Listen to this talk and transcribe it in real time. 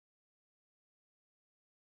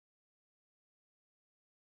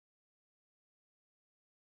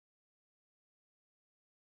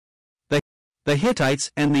The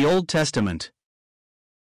Hittites and the Old Testament.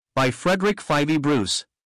 By Frederick Fyvie Bruce.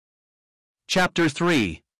 Chapter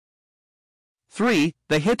 3. 3.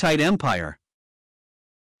 The Hittite Empire.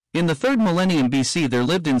 In the 3rd millennium BC there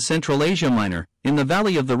lived in Central Asia Minor, in the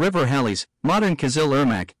valley of the river Halys, modern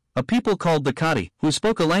Kizil-Irmak, a people called the Kati, who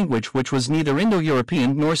spoke a language which was neither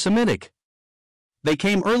Indo-European nor Semitic. They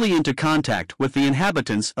came early into contact with the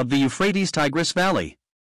inhabitants of the Euphrates-Tigris Valley.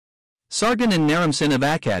 Sargon and Naram-Sin of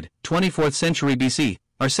Akkad, 24th century BC,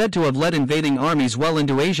 are said to have led invading armies well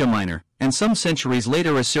into Asia Minor, and some centuries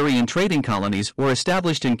later Assyrian trading colonies were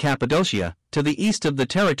established in Cappadocia, to the east of the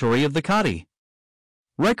territory of the Kati.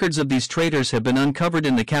 Records of these traders have been uncovered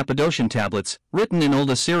in the Cappadocian tablets, written in Old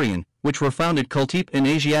Assyrian, which were found at Kultepe in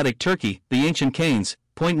Asiatic Turkey, the ancient Canes.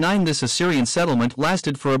 9. This Assyrian settlement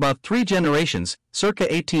lasted for about 3 generations, circa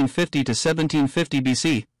 1850 to 1750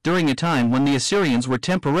 BC, during a time when the Assyrians were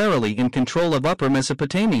temporarily in control of Upper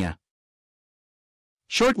Mesopotamia.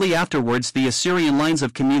 Shortly afterwards the Assyrian lines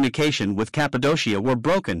of communication with Cappadocia were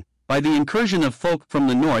broken by the incursion of folk from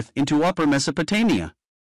the north into Upper Mesopotamia.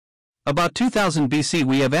 About 2000 BC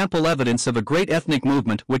we have ample evidence of a great ethnic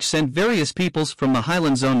movement which sent various peoples from the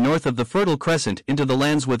highland zone north of the Fertile Crescent into the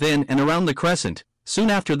lands within and around the Crescent.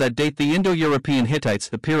 Soon after that date the Indo-European Hittites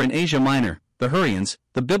appear in Asia Minor, the Hurrians,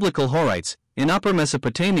 the biblical Horites, in Upper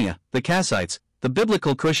Mesopotamia, the Kassites, the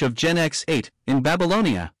biblical Cush of Gen X 8, in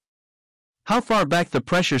Babylonia. How far back the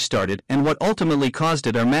pressure started and what ultimately caused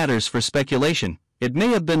it are matters for speculation. It may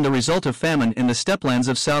have been the result of famine in the steppelands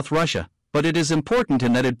of South Russia, but it is important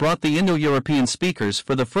in that it brought the Indo-European speakers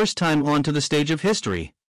for the first time onto the stage of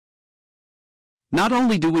history. Not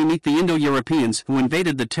only do we meet the Indo-Europeans who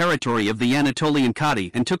invaded the territory of the Anatolian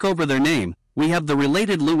Kati and took over their name, we have the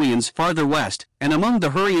related Luwians farther west, and among the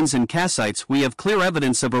Hurrians and Kassites we have clear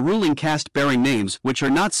evidence of a ruling caste bearing names which are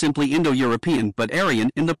not simply Indo-European but Aryan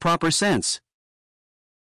in the proper sense,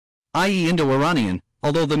 i.e. Indo-Iranian,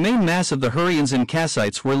 although the main mass of the Hurrians and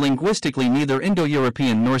Kassites were linguistically neither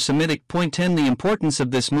Indo-European nor Semitic. 10. The importance of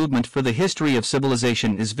this movement for the history of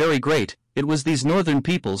civilization is very great. It was these northern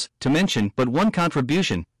peoples, to mention but one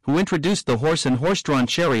contribution, who introduced the horse and horse-drawn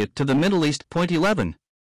chariot to the Middle East. 11.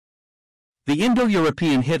 The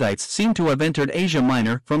Indo-European Hittites seem to have entered Asia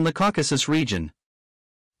Minor from the Caucasus region.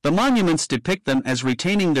 The monuments depict them as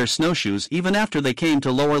retaining their snowshoes even after they came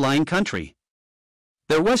to lower-lying country.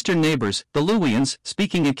 Their western neighbors, the Luwians,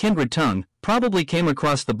 speaking a kindred tongue, probably came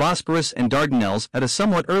across the Bosporus and Dardanelles at a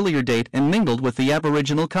somewhat earlier date and mingled with the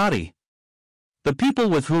aboriginal Kati. The people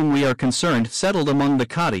with whom we are concerned settled among the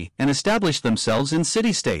Kati and established themselves in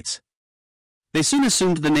city-states. They soon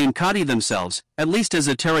assumed the name Kati themselves, at least as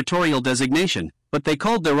a territorial designation, but they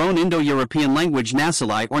called their own Indo-European language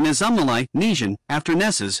Nasalai or Nizamnalai, Nesian, after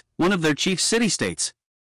Nessus, one of their chief city-states.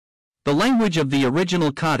 The language of the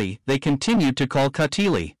original Kati they continued to call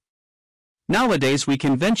Katili. Nowadays we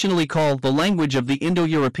conventionally call the language of the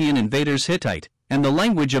Indo-European invaders Hittite, and the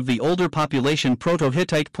language of the older population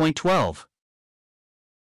Proto-Hittite. 12.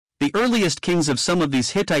 The earliest kings of some of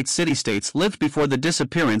these Hittite city-states lived before the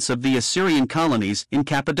disappearance of the Assyrian colonies in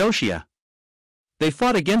Cappadocia. They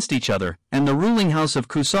fought against each other, and the ruling house of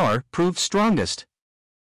Kusar proved strongest.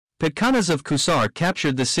 Pitkanas of Kusar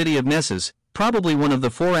captured the city of Nessus, probably one of the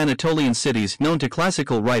 4 Anatolian cities known to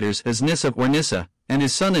classical writers as Nissa or Nissa, and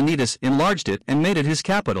his son Anytus enlarged it and made it his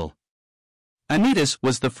capital. Anytus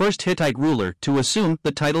was the first Hittite ruler to assume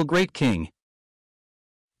the title Great King.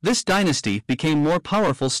 This dynasty became more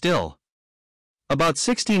powerful still. About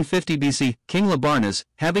 1650 BC, King Labarnas,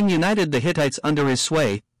 having united the Hittites under his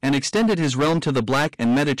sway, and extended his realm to the Black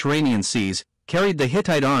and Mediterranean seas, carried the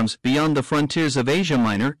Hittite arms beyond the frontiers of Asia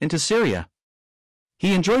Minor into Syria.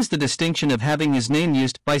 He enjoys the distinction of having his name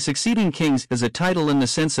used by succeeding kings as a title in the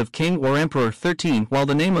sense of king or emperor. 13. While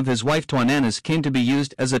the name of his wife Tuananas came to be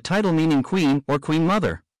used as a title meaning queen or queen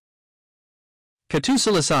mother.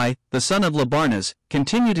 Katusilas the son of Labarnas,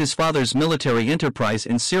 continued his father's military enterprise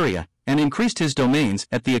in Syria, and increased his domains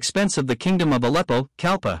at the expense of the kingdom of Aleppo,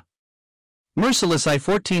 Kalpa. Merciless I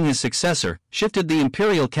 14 his successor, shifted the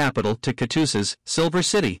imperial capital to Katusa's Silver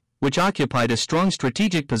City, which occupied a strong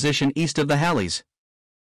strategic position east of the Halys.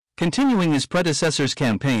 Continuing his predecessor's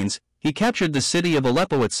campaigns, he captured the city of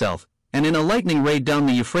Aleppo itself, and in a lightning raid down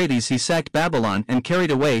the Euphrates he sacked Babylon and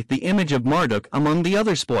carried away the image of Marduk among the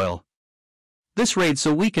other spoil. This raid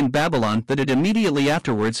so weakened Babylon that it immediately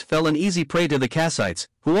afterwards fell an easy prey to the Kassites,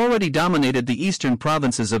 who already dominated the eastern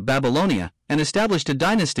provinces of Babylonia, and established a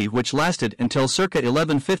dynasty which lasted until circa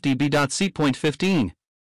 1150 B.C. 15.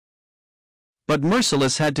 But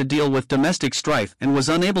Merciless had to deal with domestic strife and was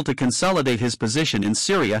unable to consolidate his position in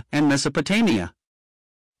Syria and Mesopotamia.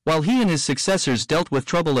 While he and his successors dealt with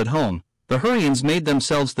trouble at home, the Hurrians made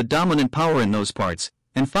themselves the dominant power in those parts,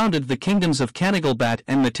 and founded the kingdoms of Kanigalbat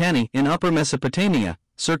and Mitanni in Upper Mesopotamia,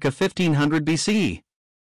 circa 1500 BCE.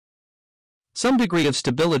 Some degree of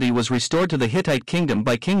stability was restored to the Hittite kingdom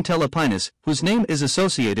by King Telepenus, whose name is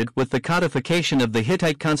associated with the codification of the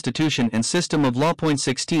Hittite constitution and system of law.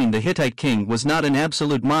 16 The Hittite king was not an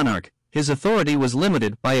absolute monarch, his authority was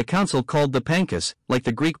limited by a council called the Pancus, like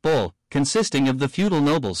the Greek bull, consisting of the feudal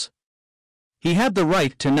nobles. He had the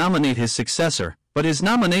right to nominate his successor, but his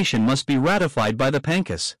nomination must be ratified by the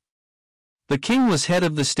Pancus. The king was head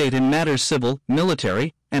of the state in matters civil,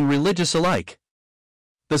 military, and religious alike.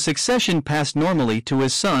 The succession passed normally to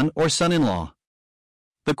his son or son-in-law.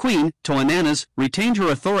 The queen, Toananas, retained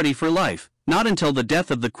her authority for life. Not until the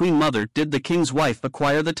death of the queen mother did the king's wife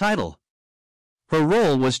acquire the title. Her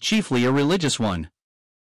role was chiefly a religious one.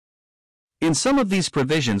 In some of these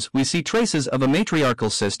provisions we see traces of a matriarchal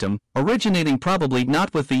system, originating probably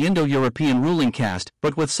not with the Indo-European ruling caste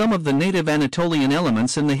but with some of the native Anatolian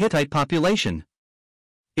elements in the Hittite population.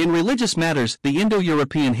 In religious matters, the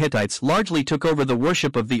Indo-European Hittites largely took over the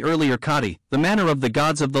worship of the earlier Kati, the manner of the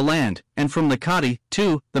gods of the land, and from the Kati,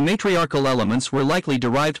 too, the matriarchal elements were likely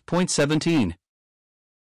derived. 17.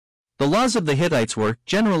 The laws of the Hittites were,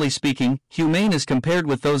 generally speaking, humane as compared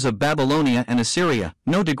with those of Babylonia and Assyria.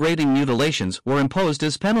 No degrading mutilations were imposed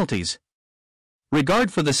as penalties.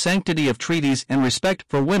 Regard for the sanctity of treaties and respect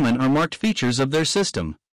for women are marked features of their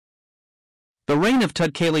system. The reign of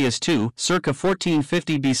Tudkalius II, circa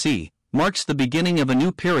 1450 BC, marks the beginning of a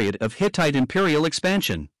new period of Hittite imperial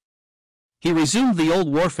expansion. He resumed the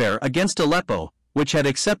old warfare against Aleppo, which had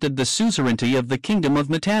accepted the suzerainty of the kingdom of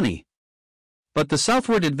Mitanni. But the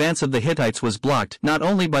southward advance of the Hittites was blocked not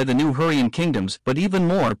only by the new Hurrian kingdoms but even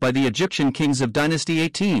more by the Egyptian kings of Dynasty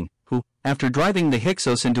 18, who, after driving the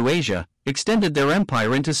Hyksos into Asia, extended their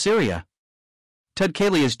empire into Syria.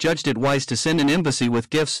 Tudkalius judged it wise to send an embassy with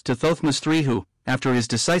gifts to Thothmes III who, after his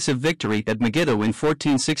decisive victory at Megiddo in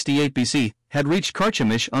 1468 BC, had reached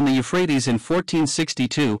Carchemish on the Euphrates in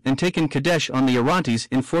 1462 and taken Kadesh on the Orontes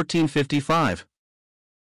in 1455.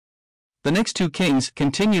 The next two kings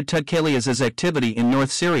continued Tudkalius's activity in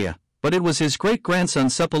North Syria, but it was his great-grandson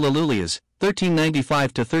Suppilulius,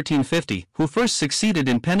 1395–1350, who first succeeded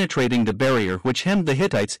in penetrating the barrier which hemmed the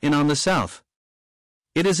Hittites in on the south.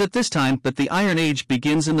 It is at this time that the Iron Age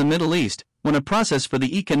begins in the Middle East, when a process for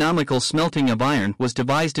the economical smelting of iron was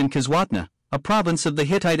devised in Kiswatna, a province of the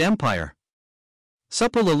Hittite Empire.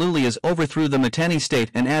 Suppilulius overthrew the Mitanni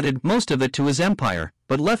state and added most of it to his empire,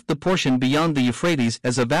 but left the portion beyond the Euphrates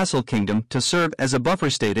as a vassal kingdom to serve as a buffer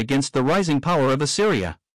state against the rising power of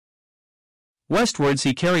Assyria. Westwards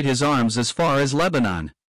he carried his arms as far as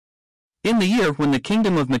Lebanon. In the year when the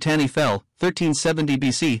kingdom of Mitanni fell, 1370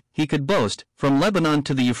 BC, he could boast, from Lebanon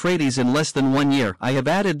to the Euphrates in less than 1 year I have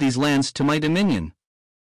added these lands to my dominion.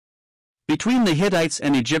 Between the Hittites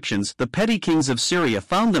and Egyptians, the petty kings of Syria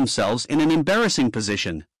found themselves in an embarrassing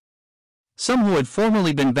position. Some who had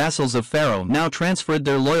formerly been vassals of Pharaoh now transferred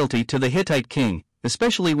their loyalty to the Hittite king,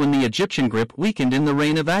 especially when the Egyptian grip weakened in the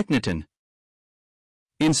reign of Akhenaten.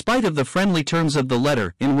 In spite of the friendly terms of the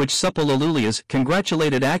letter in which Suppilulius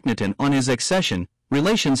congratulated Akhenaten on his accession,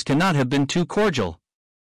 relations cannot have been too cordial.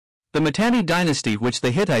 The Mitanni dynasty, which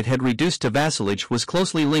the Hittite had reduced to vassalage, was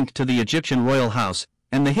closely linked to the Egyptian royal house,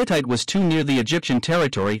 and the Hittite was too near the Egyptian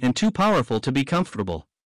territory and too powerful to be comfortable.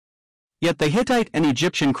 Yet the Hittite and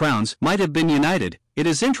Egyptian crowns might have been united. It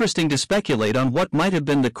is interesting to speculate on what might have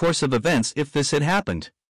been the course of events if this had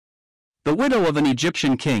happened. The widow of an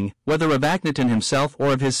Egyptian king, whether of Akhenaten himself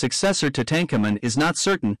or of his successor Tutankhamun is not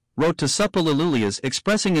certain, wrote to Suppilulius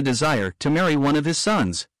expressing a desire to marry one of his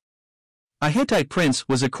sons. A Hittite prince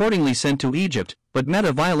was accordingly sent to Egypt, but met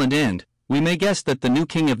a violent end. We may guess that the new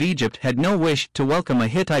king of Egypt had no wish to welcome a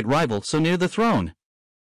Hittite rival so near the throne.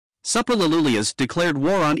 Suppilulius declared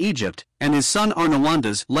war on Egypt, and his son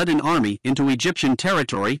Arnawandas led an army into Egyptian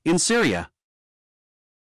territory in Syria.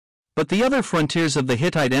 But the other frontiers of the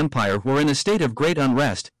Hittite Empire were in a state of great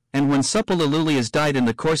unrest, and when Suppilulius died in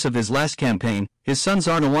the course of his last campaign, his sons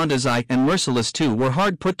Arnawandas I and Mercilus II were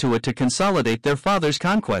hard put to it to consolidate their father's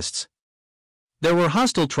conquests. There were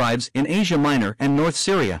hostile tribes in Asia Minor and North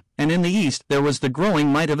Syria, and in the east there was the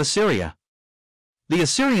growing might of Assyria. The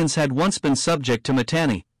Assyrians had once been subject to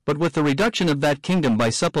Mitanni, but with the reduction of that kingdom by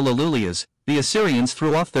Suppilulius, the Assyrians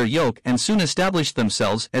threw off their yoke and soon established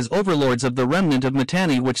themselves as overlords of the remnant of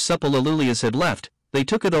Mitanni which Suppilulius had left. They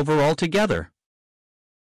took it over altogether.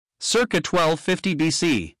 Circa 1250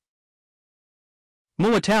 BC.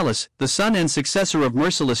 Muwatallis, the son and successor of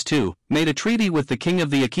Merciless II, made a treaty with the king of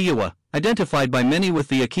the Achaewa, identified by many with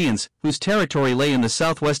the Achaeans, whose territory lay in the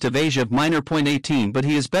southwest of Asia Minor. 18 But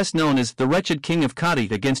he is best known as the wretched king of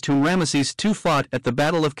Kati, against whom Ramesses II fought at the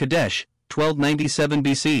Battle of Kadesh, 1297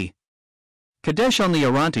 BC. Kadesh on the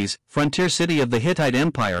Orontes, frontier city of the Hittite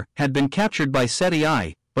Empire, had been captured by Seti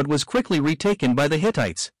I, but was quickly retaken by the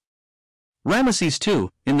Hittites. Ramesses II,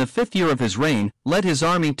 in the 5th year of his reign, led his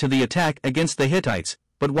army to the attack against the Hittites,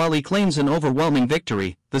 but while he claims an overwhelming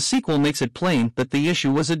victory, the sequel makes it plain that the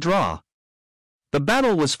issue was a draw. The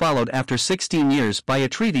battle was followed after 16 years by a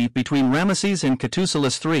treaty between Ramesses and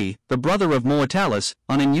Catousalas III, the brother of Muwatallis,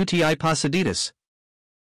 on an Uti Posidetus.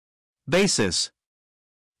 Basis.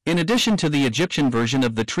 In addition to the Egyptian version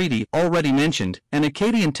of the treaty already mentioned, an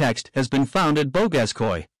Akkadian text has been found at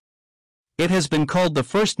Boghazköy. It has been called the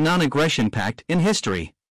first non-aggression pact in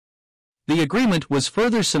history. The agreement was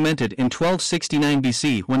further cemented in 1269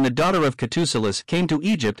 BC when the daughter of Catousalas came to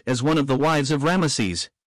Egypt as one of the wives of Ramesses.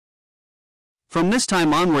 From this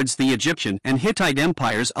time onwards the Egyptian and Hittite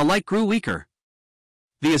empires alike grew weaker.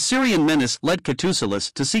 The Assyrian menace led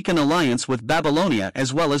Catousalas to seek an alliance with Babylonia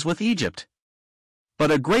as well as with Egypt. But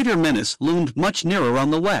a greater menace loomed much nearer on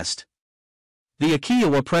the west. The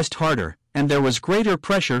Achaewa pressed harder, and there was greater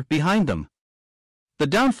pressure behind them. The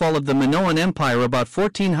downfall of the Minoan Empire about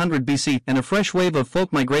 1400 BC and a fresh wave of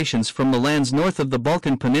folk migrations from the lands north of the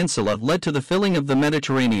Balkan Peninsula led to the filling of the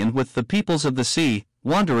Mediterranean with the peoples of the sea,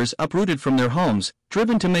 wanderers uprooted from their homes,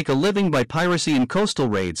 driven to make a living by piracy and coastal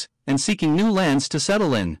raids, and seeking new lands to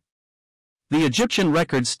settle in. The Egyptian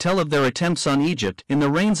records tell of their attempts on Egypt in the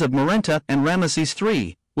reigns of Merenta and Ramesses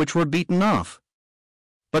III, which were beaten off.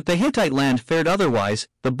 But the Hittite land fared otherwise.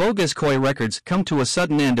 The Boghazköy records come to a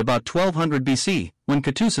sudden end about 1200 BC, when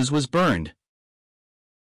Catousalas was burned.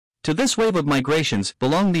 To this wave of migrations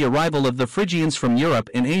belonged the arrival of the Phrygians from Europe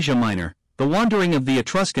in Asia Minor, the wandering of the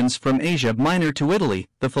Etruscans from Asia Minor to Italy,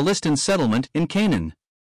 the Philistine settlement in Canaan.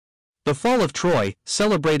 The fall of Troy,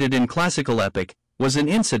 celebrated in classical epic, was an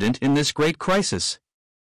incident in this great crisis.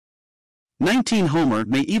 19 Homer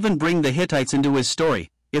may even bring the Hittites into his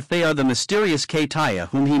story, if they are the mysterious Katiya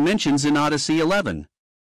whom he mentions in Odyssey 11.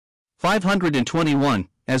 521,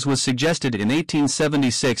 as was suggested in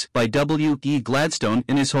 1876 by W. E. Gladstone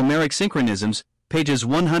in his Homeric Synchronisms, pages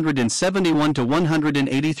 171 to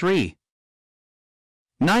 183.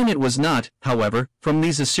 9 It was not, however, from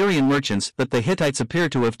these Assyrian merchants that the Hittites appear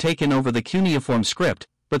to have taken over the cuneiform script,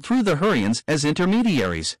 but through the Hurrians as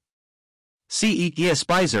intermediaries. C. E. E.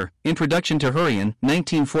 Spicer, Introduction to Hurrian,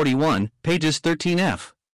 1941, pages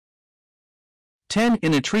 13f. 10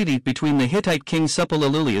 In a treaty between the Hittite king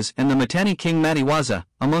Suppilulius and the Mitanni king Matiwaza,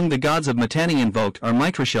 among the gods of Mitanni invoked are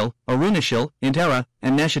Mitrashil, Arunashil, Intera,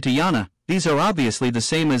 and Nashatiyana. These are obviously the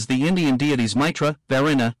same as the Indian deities Mitra,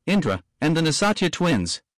 Varuna, Indra, and the Nasatya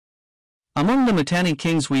twins. Among the Mitanni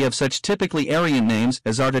kings we have such typically Aryan names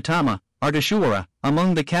as Artatama, Artashuara,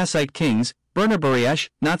 among the Kassite kings, Burnaburiash,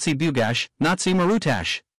 Natsi-Bugash,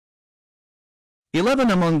 Natsi-Marutash.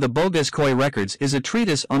 11 Among the Boghazköy records is a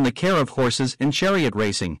treatise on the care of horses and chariot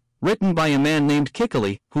racing, written by a man named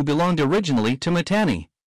Kikili, who belonged originally to Mitanni.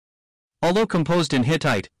 Although composed in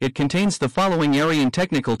Hittite, it contains the following Aryan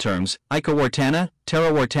technical terms: Ikawartana,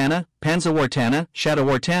 Terawartana, Panzawartana,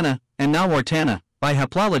 Shadawartana, and Nawartana, by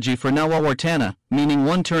haplology for Nawawartana, meaning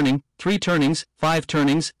 1 turning, 3 turnings, 5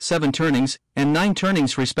 turnings, 7 turnings, and 9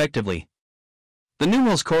 turnings respectively. The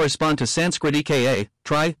numerals correspond to Sanskrit Eka,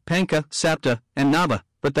 Tri, Panka, Sapta, and Nava,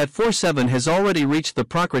 but that 4-7 has already reached the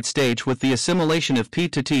Prakrit stage with the assimilation of P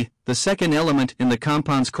to T. The second element in the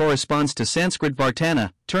compounds corresponds to Sanskrit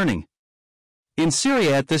Vartana, turning. In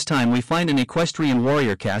Syria at this time we find an equestrian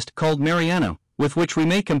warrior caste called Mariano, with which we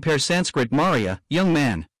may compare Sanskrit Maria, young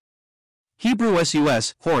man. Hebrew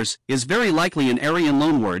sus, horse, is very likely an Aryan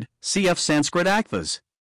loanword, cf. Sanskrit Akvas.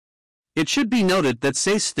 It should be noted that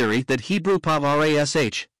Say's theory that Hebrew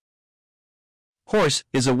pav-rash, horse,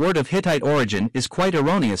 is a word of Hittite origin is quite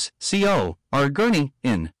erroneous, co. Argurni,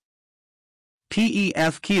 in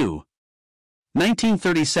PEFQ.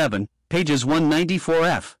 1937, pages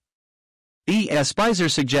 194f. E. S. Spicer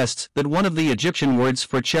suggests that one of the Egyptian words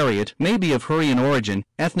for chariot may be of Hurrian origin,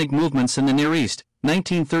 ethnic movements in the Near East,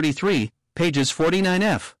 1933, pages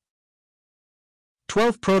 49f.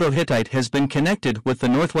 12 Proto-Hittite has been connected with the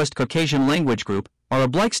Northwest Caucasian language group, R.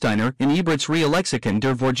 Blechsteiner in Ebert's Real Lexikon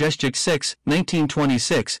der Vorgeschichte 6,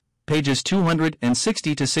 1926, pages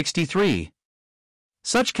 260 to 63.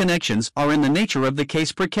 Such connections are in the nature of the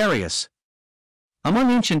case precarious. Among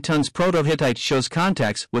ancient tongues, Proto-Hittite shows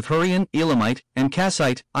contacts with Hurrian, Elamite, and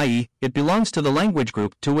Kassite, i.e., it belongs to the language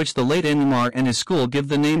group to which the late Enumar and his school give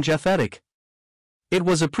the name Japhetic. It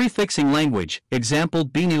was a prefixing language, example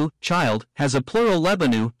binu, child, has a plural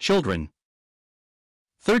lebanu, children.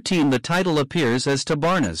 13. The title appears as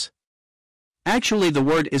tabarnas. Actually the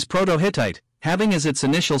word is Proto-Hittite, having as its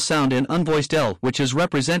initial sound an unvoiced L which is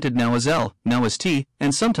represented now as L, now as T,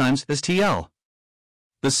 and sometimes as TL.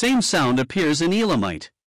 The same sound appears in Elamite.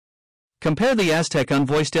 Compare the Aztec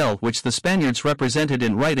unvoiced L which the Spaniards represented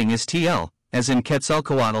in writing as TL, as in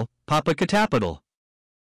Quetzalcoatl, Popocatépetl.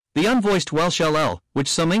 The unvoiced Welsh LL, which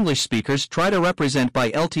some English speakers try to represent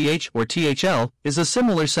by LTH or THL, is a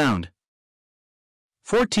similar sound.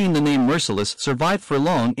 14. The name Merciless survived for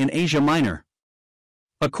long in Asia Minor.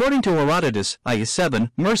 According to Herodotus, I.V.F,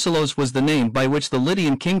 Mercilos was the name by which the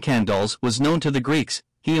Lydian king Candaules was known to the Greeks.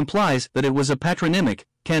 He implies that it was a patronymic,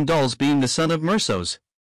 Candaules being the son of Mersos.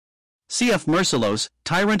 Cf. Mercilos,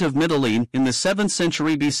 tyrant of Mytilene in the 7th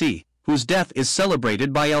century BC, whose death is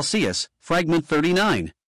celebrated by Alcaeus, fragment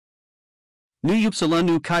 39. Nu upsilon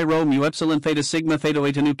nu Cairo mu epsilon theta sigma theta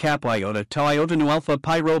eta nu kappa iota tau iota nu alpha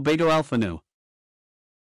pi rho beta alpha nu.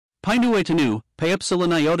 Pi nu eta nu, pi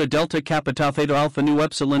epsilon iota delta kappa tau theta alpha nu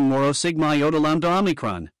epsilon moro sigma iota lambda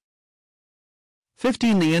omicron.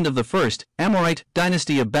 15. The end of the first, Amorite,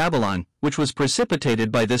 dynasty of Babylon, which was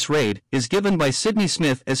precipitated by this raid, is given by Sidney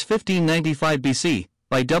Smith as 1595 BC,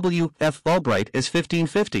 by W.F. Albright as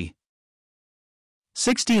 1550.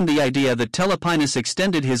 16. The idea that Telepenus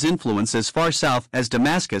extended his influence as far south as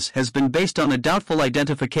Damascus has been based on a doubtful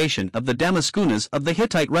identification of the Damascunas of the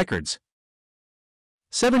Hittite records.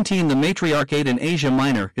 17. The matriarchate in Asia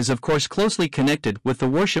Minor is of course closely connected with the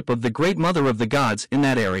worship of the Great Mother of the Gods in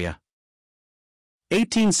that area.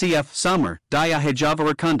 18. Cf. Sommer, Daya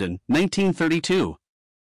Hejavarakundan, 1932.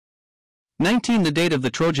 19. The date of the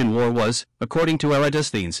Trojan War was, according to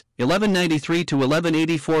Eratosthenes, 1193 to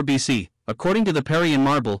 1184 BC, according to the Parian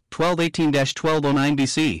Marble, 1218-1209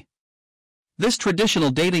 BC. This traditional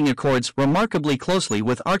dating accords remarkably closely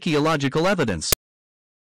with archaeological evidence.